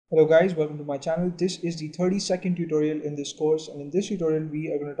Hello guys, welcome to my channel. This is the 32nd tutorial in this course, and in this tutorial we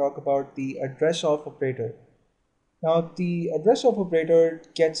are going to talk about the address of operator. Now the address of operator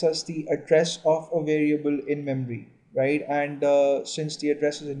gets us the address of a variable in memory, right? And since the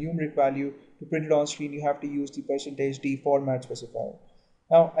address is a numeric value, to print it on screen you have to use the %d format specifier.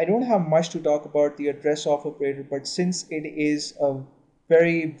 Now I don't have much to talk about the address of operator, but since it is a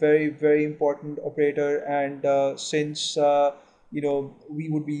very important operator, and since we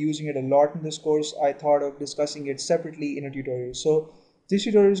would be using it a lot in this course, I thought of discussing it separately in a tutorial. So this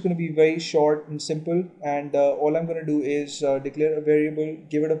tutorial is going to be very short and simple, and all I'm going to do is declare a variable,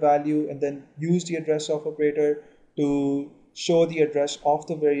 give it a value, and then use the address of operator to show the address of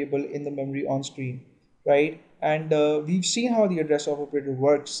the variable in the memory on screen, right? And we've seen how the address of operator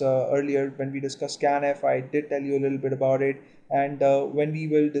works earlier when we discussed scanf. I did tell you a little bit about it, and when we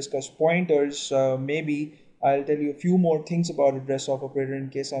will discuss pointers, maybe I'll tell you a few more things about address of operator in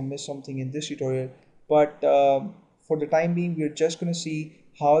case I missed something in this tutorial. But for the time being, we're just going to see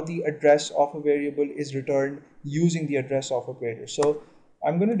how the address of a variable is returned using the address of operator. So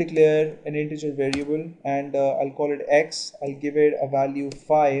I'm going to declare an integer variable, and I'll call it x. I'll give it a value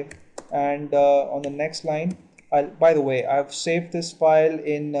 5, and on the next line, by the way, I've saved this file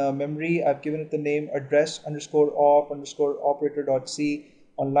in memory. I've given it the name address underscore of underscore operator.c.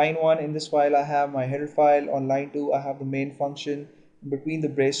 On line 1 in this file I have my header file. On line 2 I have the main function. In between the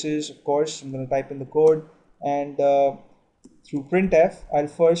braces, of course, I'm going to type in the code, and through printf I'll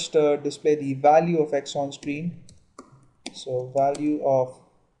first display the value of x on screen. So value of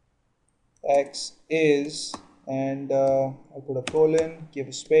x is, and I'll put a colon, give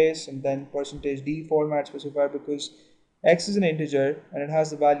a space, and then %d format specifier, because x is an integer and it has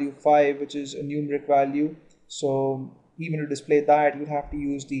the value 5, which is a numeric value. So even to display that, you have to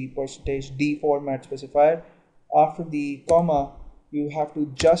use the %d format specifier. After the comma, you have to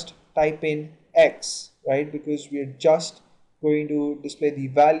just type in x, right? Because we're just going to display the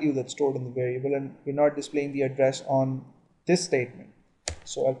value that's stored in the variable, and we're not displaying the address on this statement.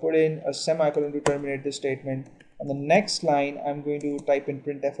 So I'll put in a semicolon to terminate this statement. On the next line, I'm going to type in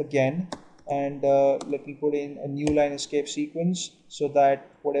printf again, and let me put in a new line escape sequence so that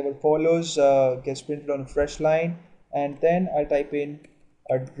whatever follows gets printed on a fresh line. And then I'll type in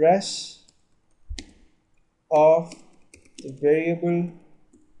address of the variable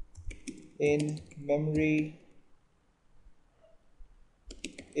in memory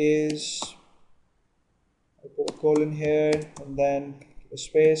is, I'll put a colon here and then a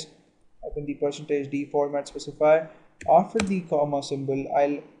space, type in the %d format specifier. After the comma symbol,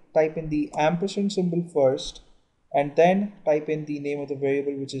 I'll type in the ampersand symbol first, and then type in the name of the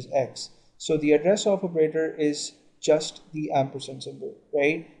variable, which is x. So the address of operator is just the ampersand symbol,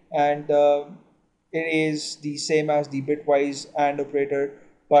 right? And it is the same as the bitwise AND operator,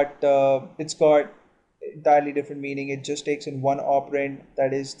 but it's got entirely different meaning. It just takes in one operand,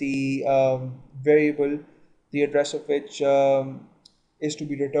 that is the variable, the address of which is to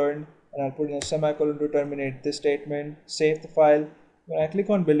be returned, and I'll put in a semicolon to terminate this statement. Save the file. When I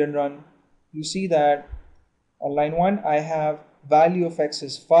click on build and run, you see that on line 1 I have value of x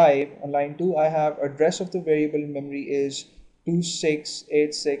is 5. On line 2 I have address of the variable in memory is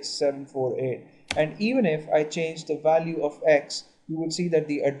 2686748. And even if I change the value of x, you would see that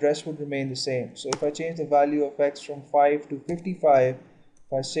the address would remain the same. So if I change the value of x from 5 to 55,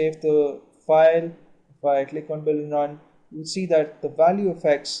 if I save the file, if I click on build and run, you will see that the value of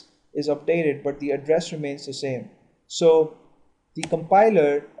x is updated, but the address remains the same. So the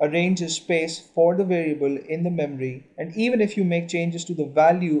compiler arranges space for the variable in the memory, and even if you make changes to the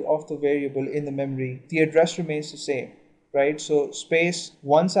value of the variable in the memory, the address remains the same, right? So space,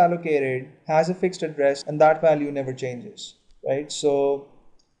 once allocated, has a fixed address, and that value never changes, right? So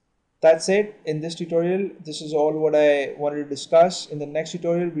that's it in this tutorial. This is all what I wanted to discuss. In the next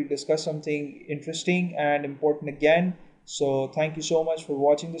tutorial, we'll discuss something interesting and important again. So thank you so much for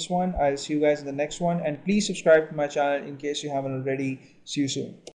watching this one. I'll see you guys in the next one, and please subscribe to my channel in case you haven't already. See you soon.